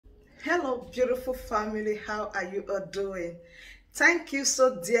Hello, beautiful family. How are you all doing? Thank you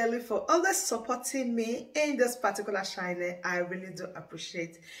so dearly for always supporting me in this particular channel. I really do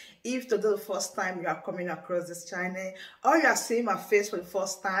appreciate. If today the first time you are coming across this channel or you are seeing my face for the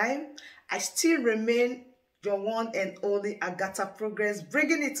first time, I still remain your one and only Agatha Progress,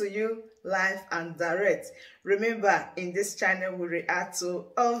 bringing it to you live and direct. Remember, in this channel, we react to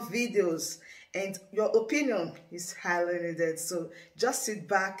all videos and your opinion is highly needed. So just sit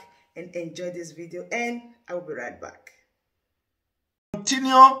back and enjoy this video, and I will be right back.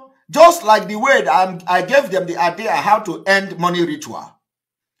 Continue just like the way I gave them the idea how to end money ritual.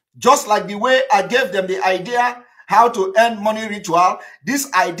 Just like the way I gave them the idea how to end money ritual,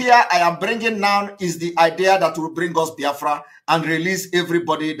 this idea I am bringing now is the idea that will bring us Biafra and release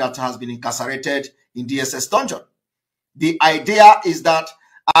everybody that has been incarcerated in DSS dungeon. The idea is that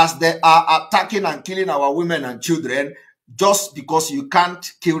as they are attacking and killing our women and children, just because you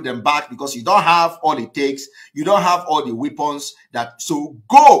can't kill them back, because you don't have all it takes, you don't have all the weapons, so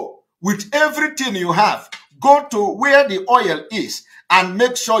go with everything you have, go to where the oil is and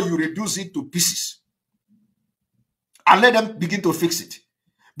make sure you reduce it to pieces and let them begin to fix it.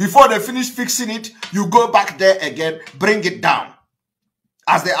 Before they finish fixing it, you go back there again, bring it down.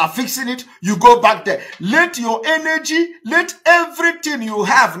 As they are fixing it, you go back there. Let your energy, let everything you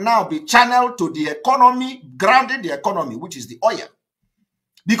have now be channeled to the economy, grounded the economy, which is the oil.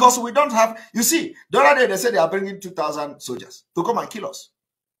 Because we don't have, you see, the other day they said they are bringing 2,000 soldiers to come and kill us.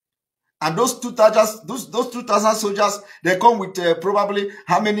 And those 2,000 soldiers, they come with probably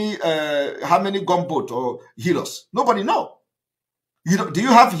how many gunboat or healers? Nobody know. Do you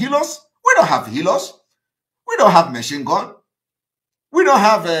have healers? We don't have healers. We don't have machine gun. We don't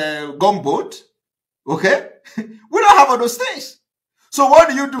have a gunboat, okay? We don't have all those things. So what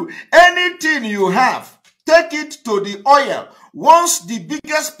do? Anything you have, take it to the oil. Once the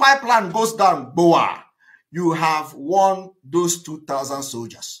biggest pipeline goes down, boa, you have won those 2,000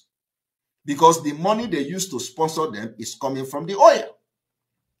 soldiers. Because the money they use to sponsor them is coming from the oil.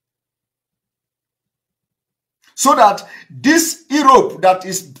 So that this Europe that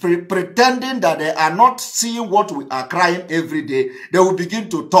is pretending that they are not seeing what we are crying every day, they will begin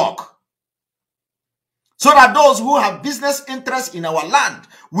to talk. So that those who have business interests in our land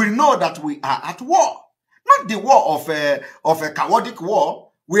will know that we are at war. Not the war of a chaotic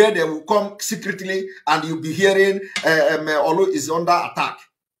war where they will come secretly and you'll be hearing Olu is under attack.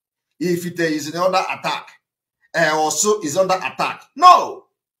 If it is under attack, also is under attack. No.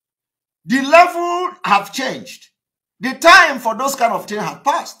 The level have changed. The time for those kind of things have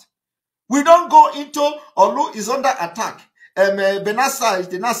passed. We don't go into Olu is under attack. The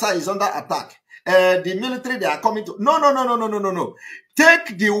NASA is under attack. The military, they are coming to. No.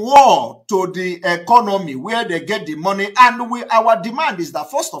 Take the war to the economy where they get the money. And our demand is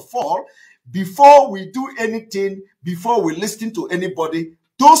that, first of all, before we do anything, before we listen to anybody,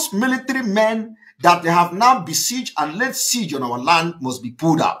 those military men that they have now besieged and laid siege on our land must be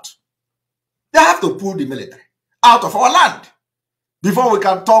pulled out. They have to pull the military out of our land before we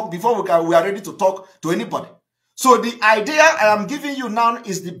can talk, we are ready to talk to anybody. So the idea I am giving you now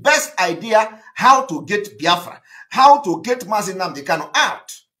is the best idea how to get Biafra, how to get Mazi Nnamdi Kanu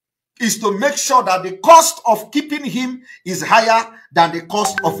out, is to make sure that the cost of keeping him is higher than the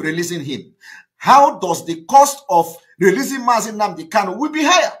cost of releasing him. How does the cost of releasing Mazi Nnamdi Kanu will be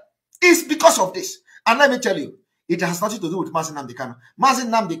higher? It's because of this. And let me tell you, it has nothing to do with Mazi Nnamdi Kanu. Mazi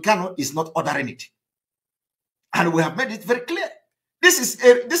Nnamdi Kanu is not ordering it. And we have made it very clear. This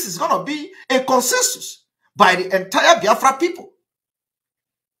is going to be a consensus by the entire Biafra people.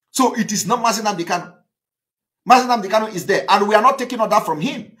 So it is not Mazi Nnamdi Kanu. Mazi Nnamdi Kanu is there. And we are not taking order from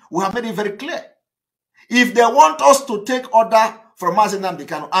him. We have made it very clear. If they want us to take order from Mazi Nnamdi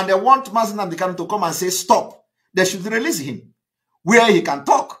Kanu and they want Mazi Nnamdi Kanu to come and say stop, they should release him where he can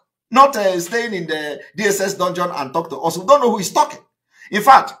talk. Not staying in the DSS dungeon and talk to us. We don't know who is talking. In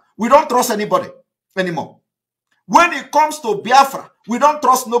fact, we don't trust anybody anymore. When it comes to Biafra, we don't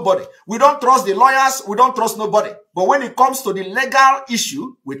trust nobody. We don't trust the lawyers. We don't trust nobody. But when it comes to the legal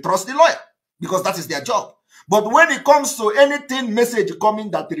issue, we trust the lawyer because that is their job. But when it comes to anything message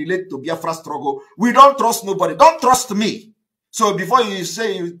coming that relate to Biafra struggle, we don't trust nobody. Don't trust me. So before you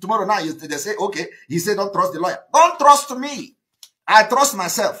say tomorrow night, they say, okay, he said don't trust the lawyer. Don't trust me. I trust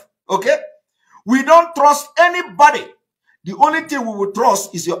myself. Okay? We don't trust anybody. The only thing we will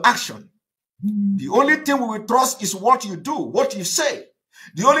trust is your action. The only thing we will trust is what you do, what you say.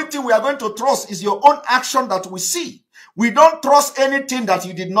 The only thing we are going to trust is your own action that we see. We don't trust anything that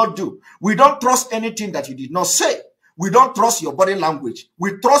you did not do. We don't trust anything that you did not say. We don't trust your body language.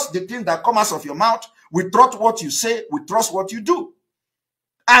 We trust the thing that comes out of your mouth. We trust what you say. We trust what you do.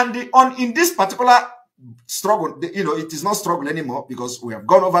 And in this particular struggle, it is not struggle anymore because we have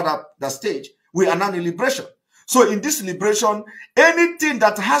gone over that stage. We are now in liberation. So in this liberation, anything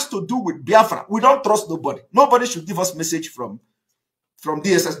that has to do with Biafra, we don't trust nobody. Nobody should give us message from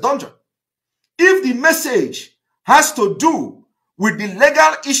DSS dungeon. If the message has to do with the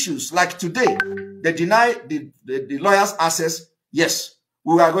legal issues, like today, they deny the lawyers access, yes,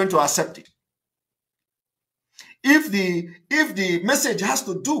 we are going to accept it. If the message has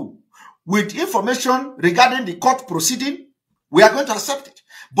to do with information regarding the court proceeding, we are going to accept it.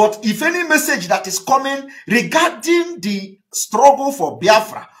 But if any message that is coming regarding the struggle for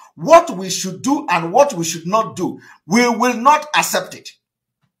Biafra, what we should do and what we should not do, we will not accept it.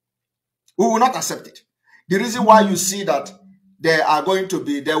 We will not accept it. The reason why you see that there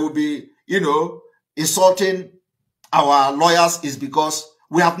will be, insulting our lawyers is because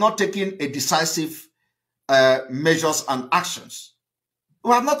we have not taken a decisive measures and actions.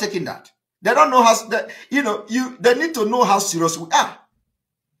 We have not taken that. They don't know how, they need to know how serious we are.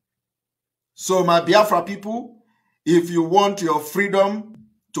 So my Biafra people, if you want your freedom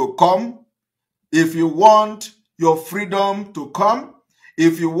to come, if you want your freedom to come,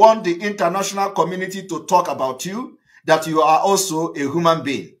 if you want the international community to talk about you, that you are also a human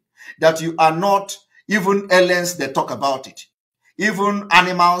being, that you are not even aliens, they talk about it. Even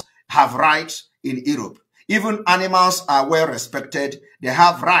animals have rights in Europe. Even animals are well respected. They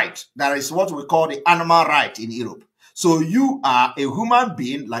have rights. There is what we call the animal right in Europe. So you are a human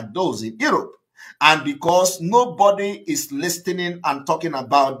being like those in Europe. And because nobody is listening and talking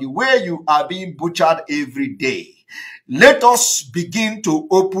about the way you are being butchered every day, let us begin to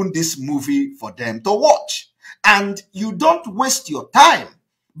open this movie for them to watch. And you don't waste your time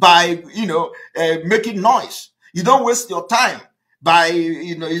by, making noise. You don't waste your time by,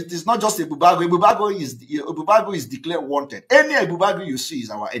 it is not just a Bubago. Bubago is declared wanted. Any Bubago you see is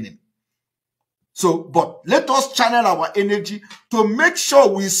our enemy. So, but let us channel our energy to make sure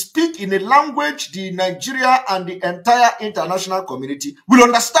we speak in a language the Nigeria and the entire international community will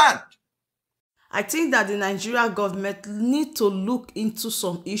understand. I think that the Nigeria government need to look into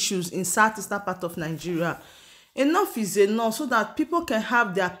some issues in southeastern part of Nigeria. Enough is enough, so that people can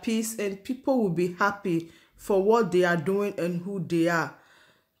have their peace and people will be happy for what they are doing and who they are.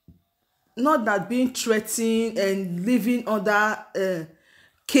 Not that being threatened and living under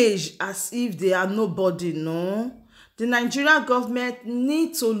cage as if they are nobody, no. The Nigerian government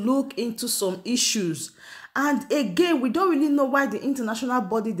need to look into some issues. And again, we don't really know why the international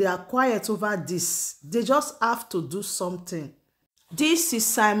body, they are quiet over this. They just have to do something. This is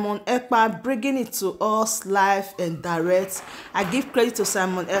Simon Ekpa bringing it to us live and direct. I give credit to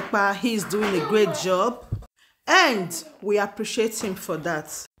Simon Ekpa. He is doing a great job. And we appreciate him for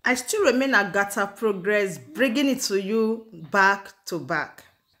that. I still remain Agatha Progress, bringing it to you back to back.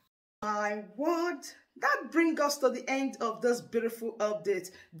 My word, that brings us to the end of this beautiful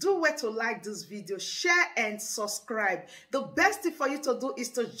update. Do well to like this video, share and subscribe. The best thing for you to do is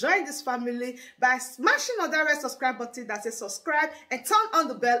to join this family by smashing on that red subscribe button that says subscribe and turn on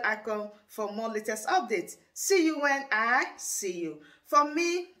the bell icon for more latest updates. See you when I see you. From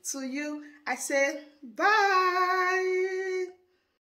me to you, I say bye.